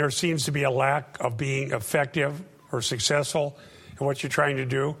motives when there seems to be a lack of being effective or successful in what you're trying to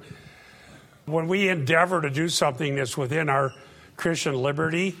do. When we endeavor to do something that's within our Christian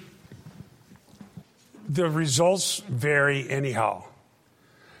liberty, the results vary anyhow.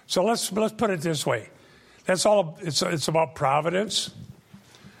 So let's put it this way. That's all. It's about providence.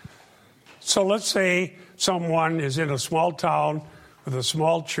 So let's say someone is in a small town with a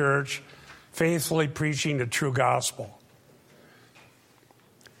small church, faithfully preaching the true gospel.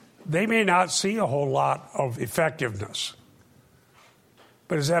 They may not see a whole lot of effectiveness.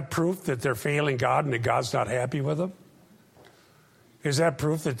 But is that proof that they're failing God and that God's not happy with them? Is that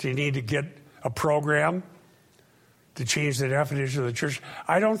proof that they need to get a program to change the definition of the church?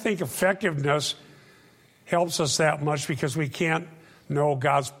 I don't think effectiveness helps us that much because we can't know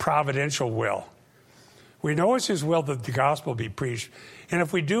God's providential will. We know it's his will that the gospel be preached. And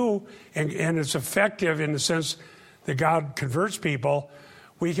if we do, and it's effective in the sense that God converts people,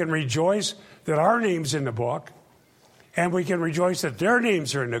 we can rejoice that our name's in the book, and we can rejoice that their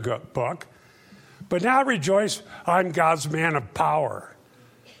names are in the book, but not rejoice, I'm God's man of power.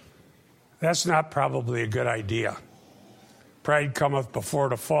 That's not probably a good idea. Pride cometh before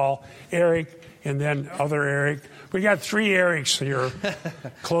the fall. Eric, and then other Eric. We got 3 Erics here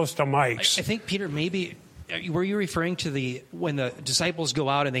close to mics. I think, Peter, maybe, were you referring to when the disciples go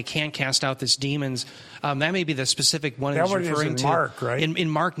out and they can't cast out these demons? That may be the specific one that he's one referring is to. in Mark, right? In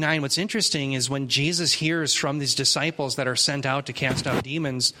Mark 9, what's interesting is when Jesus hears from these disciples that are sent out to cast out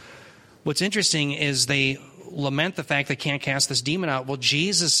demons, what's interesting is they lament the fact they can't cast this demon out. Well,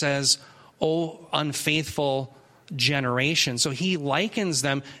 Jesus says, "Oh, unfaithful generation." So he likens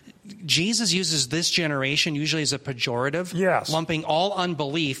them. Jesus uses this generation usually as a pejorative, yes, lumping all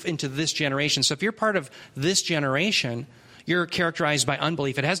unbelief into this generation. So if you're part of this generation, you're characterized by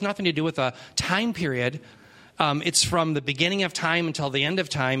unbelief. It has nothing to do with a time period. It's from the beginning of time until the end of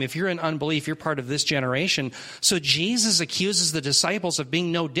time. If you're in unbelief, you're part of this generation. So Jesus accuses the disciples of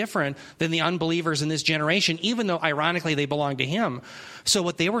being no different than the unbelievers in this generation, even though, ironically, they belong to him. So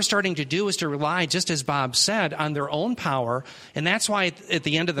what they were starting to do is to rely, just as Bob said, on their own power. And that's why at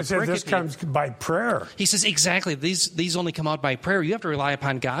the end of the pericope, this comes by prayer. He says, exactly, these only come out by prayer. You have to rely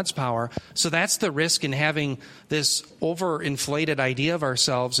upon God's power. So that's the risk in having this overinflated idea of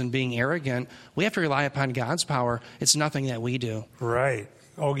ourselves and being arrogant. We have to rely upon God's power. It's nothing that we do. Right.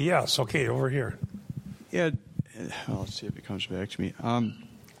 Oh, yes. Okay, over here. Yeah. Well, let's see if it comes back to me.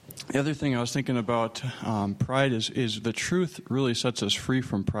 The other thing I was thinking about pride is the truth really sets us free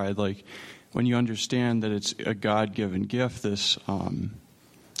from pride. Like when you understand that it's a God-given gift, this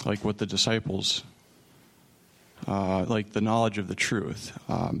like what the disciples, like the knowledge of the truth.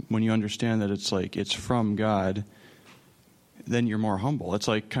 When you understand that it's from God, then you're more humble. It's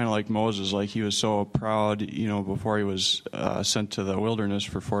like kind of like Moses, like he was so proud, before he was sent to the wilderness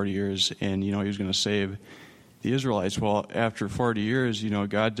for 40 years, and he was going to save the Israelites. Well, after 40 years,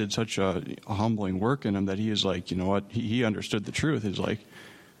 God did such a humbling work in him that he is like, you know what? He understood the truth. He's like,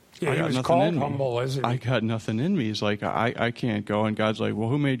 Yeah, he was nothing called in me. humble, isn't he? I got nothing in me. He's like, I can't go. And God's like, well,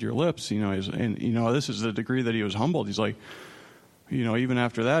 who made your lips? This is the degree that he was humbled. He's like, even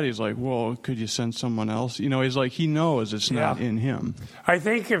after that, he's like, well, could you send someone else? He's like, he knows it's not in him. I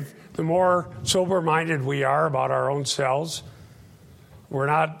think if the more sober-minded we are about our own selves, we're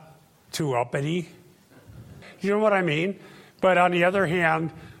not too uppity. You know what I mean? But on the other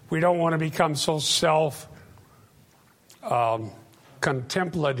hand, we don't want to become so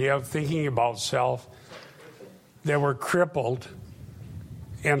contemplative, thinking about self, that we're crippled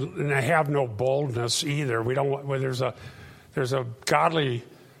and have no boldness either. We don't. Well, there's a godly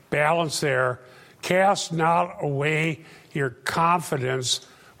balance there. Cast not away your confidence,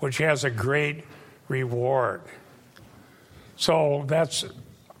 which has a great reward. So that's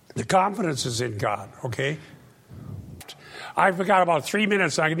the confidence is in God. Okay. I've got about 3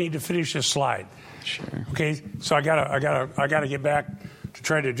 minutes. I need to finish this slide. Sure. Okay, so I gotta get back to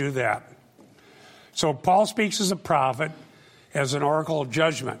try to do that. So Paul speaks as a prophet, as an oracle of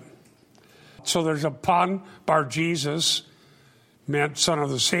judgment. So there's a pun. Bar Jesus meant son of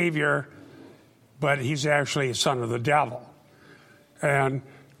the Savior, but he's actually a son of the devil. And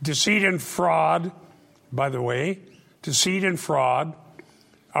deceit and fraud, by the way, deceit and fraud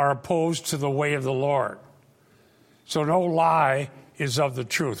are opposed to the way of the Lord. So no lie is of the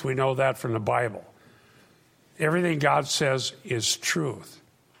truth. We know that from the Bible. Everything God says is truth.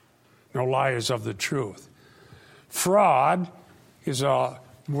 No lie is of the truth. Fraud is a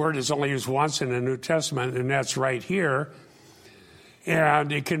word that's only used once in the New Testament, and that's right here.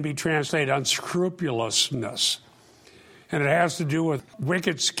 And it can be translated unscrupulousness. And it has to do with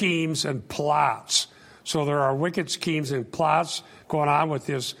wicked schemes and plots. So there are wicked schemes and plots going on with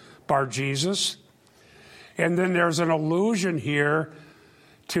this Bar Jesus. And then there's an allusion here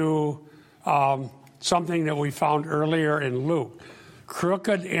to something that we found earlier in Luke.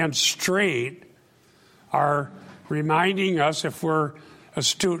 Crooked and straight are reminding us, if we're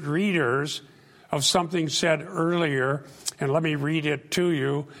astute readers, of something said earlier. And let me read it to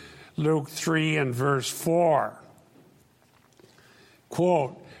you. Luke 3 and verse 4.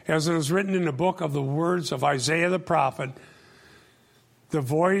 Quote, as it is written in the book of the words of Isaiah the prophet, the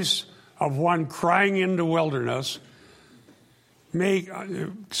voice of one crying in the wilderness,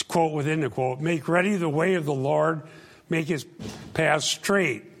 quote within the quote, make ready the way of the Lord, make his path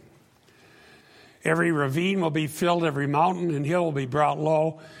straight. Every ravine will be filled, every mountain and hill will be brought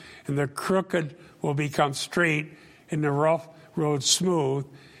low, and the crooked will become straight, and the rough road smooth,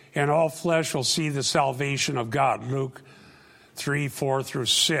 and all flesh will see the salvation of God. Luke 3, 4 through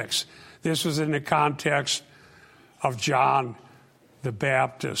 6. This was in the context of John the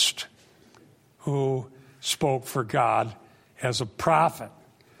Baptist, who spoke for God as a prophet.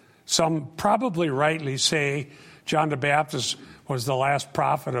 Some probably rightly say John the Baptist was the last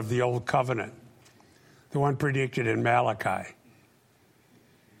prophet of the Old Covenant, the one predicted in Malachi.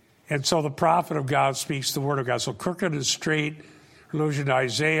 And so the prophet of God speaks the word of God. So crooked and straight, allusion to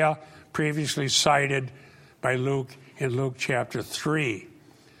Isaiah, previously cited by Luke in Luke chapter 3.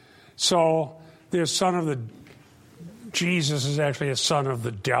 So this son of Jesus is actually a son of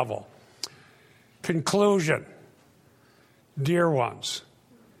the devil. Conclusion, dear ones,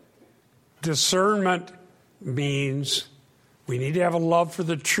 discernment means we need to have a love for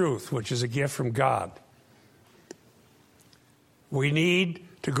the truth, which is a gift from God. We need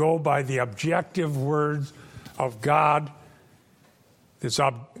to go by the objective words of God that's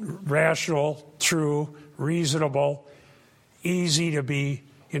rational, true, reasonable, easy to be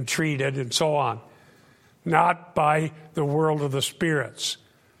entreated, and so on. Not by the world of the spirits,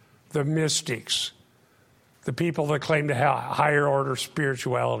 the mystics, the people that claim to have higher order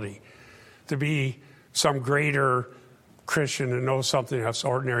spirituality, to be some greater Christian and know something us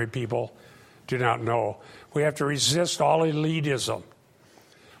ordinary people do not know. We have to resist all elitism.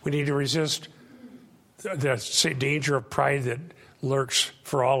 We need to resist the danger of pride that lurks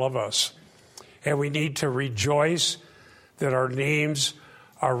for all of us. And we need to rejoice that our names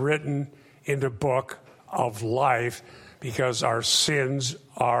are written in the book of life because our sins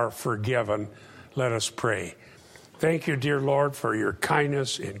are forgiven. Let us pray. Thank you, dear Lord, for your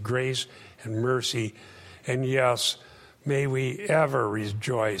kindness and grace and mercy. And yes, may we ever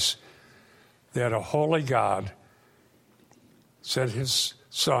rejoice that a holy God sent his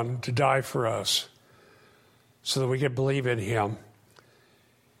Son to die for us so that we could believe in him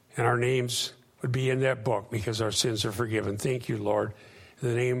and our names would be in that book because our sins are forgiven. Thank you, Lord. In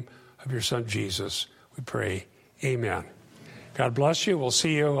the name of your Son, Jesus, we pray. Amen. God bless you. We'll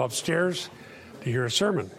see you upstairs to hear a sermon.